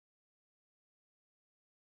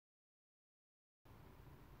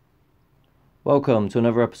Welcome to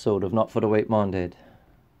another episode of Not For The Weak-Minded.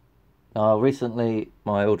 Now, recently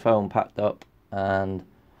my old phone packed up and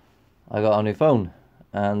I got a new phone,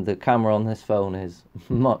 and the camera on this phone is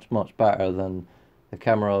much better than the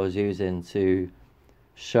camera I was using to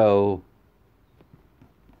show,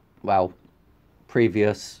 well,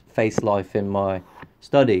 previous FACELIFE in my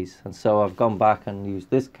studies. And so I've gone back and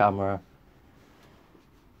used this camera,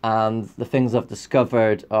 and the things I've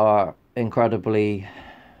discovered are incredibly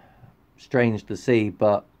strange to see,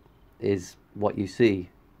 but is what you see.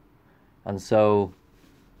 And so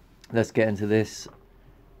let's get into this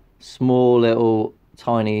small little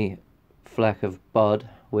tiny fleck of bud,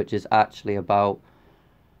 which is actually about,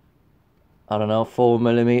 I don't know, 4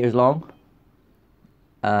 millimeters long,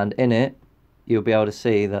 and in it you'll be able to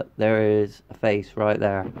see that there is a face right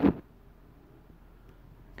there.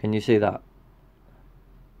 Can you see that?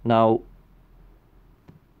 Now,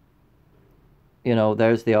 you know,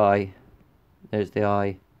 there's the eye. There's the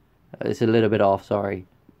eye. It's a little bit off, sorry.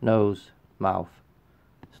 Nose, mouth.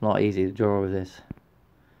 It's not easy to draw with this.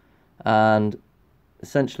 And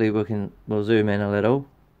essentially we'll zoom in a little.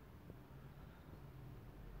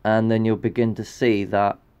 And then you'll begin to see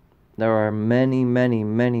that there are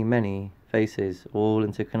many faces all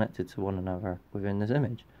interconnected to one another within this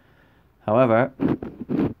image. However,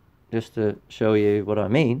 just to show you what I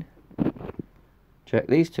mean, check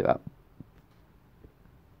these two out.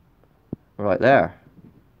 Right there.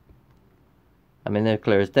 I mean, they're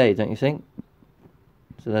clear as day, don't you think?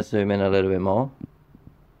 So let's zoom in a little bit more.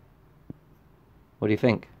 What do you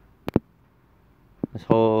think? This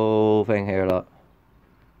whole thing here, look.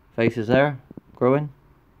 Faces there, growing.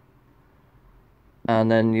 And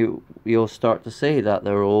then you'll start to see that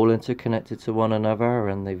they're all interconnected to one another,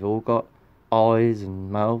 and they've all got eyes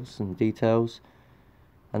and mouths and details.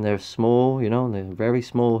 And they're small, you know, they're very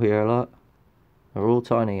small here, look. They're all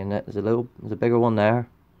tiny, and there's a bigger one there.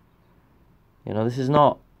 You know, this is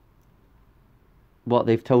not what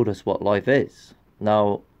they've told us what life is.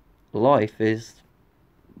 Now, life is,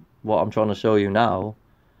 what I'm trying to show you now,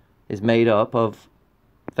 is made up of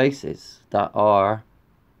faces that are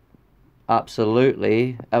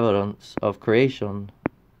absolutely evidence of creation,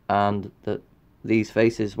 and that these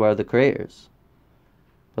faces were the creators.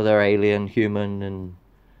 But they're alien, human, and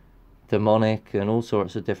demonic, and all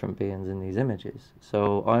sorts of different beings in these images.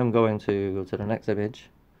 So I'm going to go to the next image,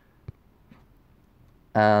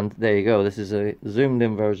 and there you go. This is a zoomed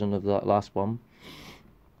in version of that last one,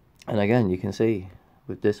 and again you can see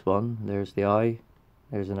with this one, there's the eye,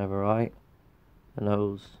 there's another eye, the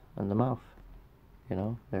nose, and the mouth. You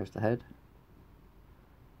know, there's the head.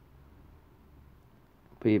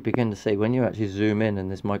 But you begin to see, when you actually zoom in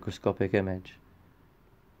this microscopic image,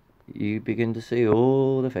 you begin to see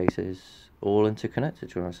all the faces all interconnected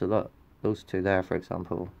to us. So look, those two there, for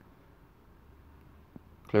example,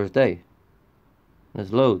 clear as day.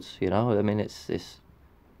 There's loads, you know. I mean, it's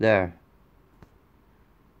there.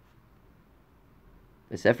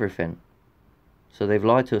 It's everything. So they've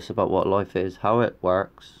lied to us about what life is, how it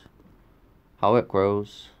works, how it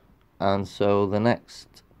grows. And so the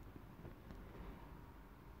next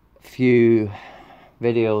few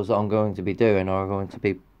videos I'm going to be doing are going to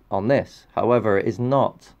be on this. However, it is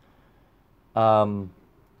not the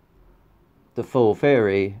full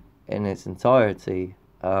theory in its entirety,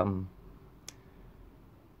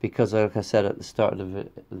 because, like I said at the start of the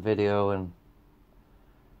video, and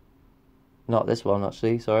not this one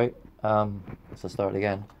actually, sorry, so start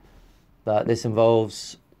again, that this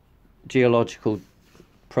involves geological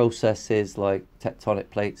processes like tectonic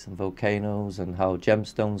plates and volcanoes, and how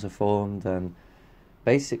gemstones are formed, and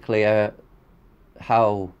basically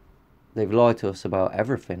how they've lied to us about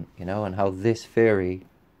everything, you know, and how this theory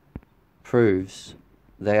proves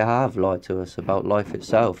they have lied to us about life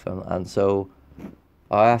itself. And so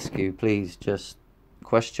I ask you, please just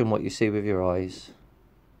question what you see with your eyes.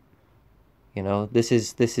 You know, this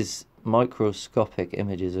is microscopic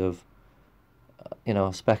images of, you know,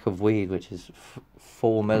 a speck of weed, which is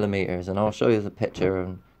 4 millimeters, and I'll show you the picture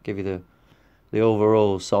and give you the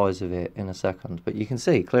overall size of it in a second. But you can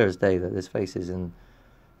see clear as day that this face is in,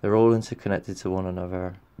 they're all interconnected to one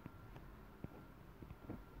another.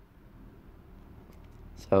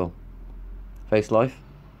 So, FACELIFE.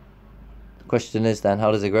 The question is then,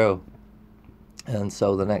 how does it grow? And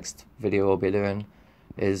so the next video I'll be doing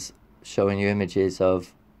is showing you images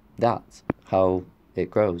of that, how it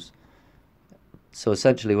grows. So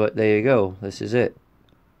essentially, there you go. This is it.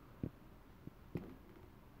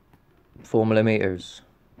 4 millimeters.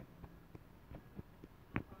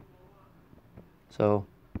 So,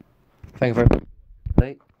 thank you very much.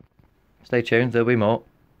 Stay tuned, there'll be more.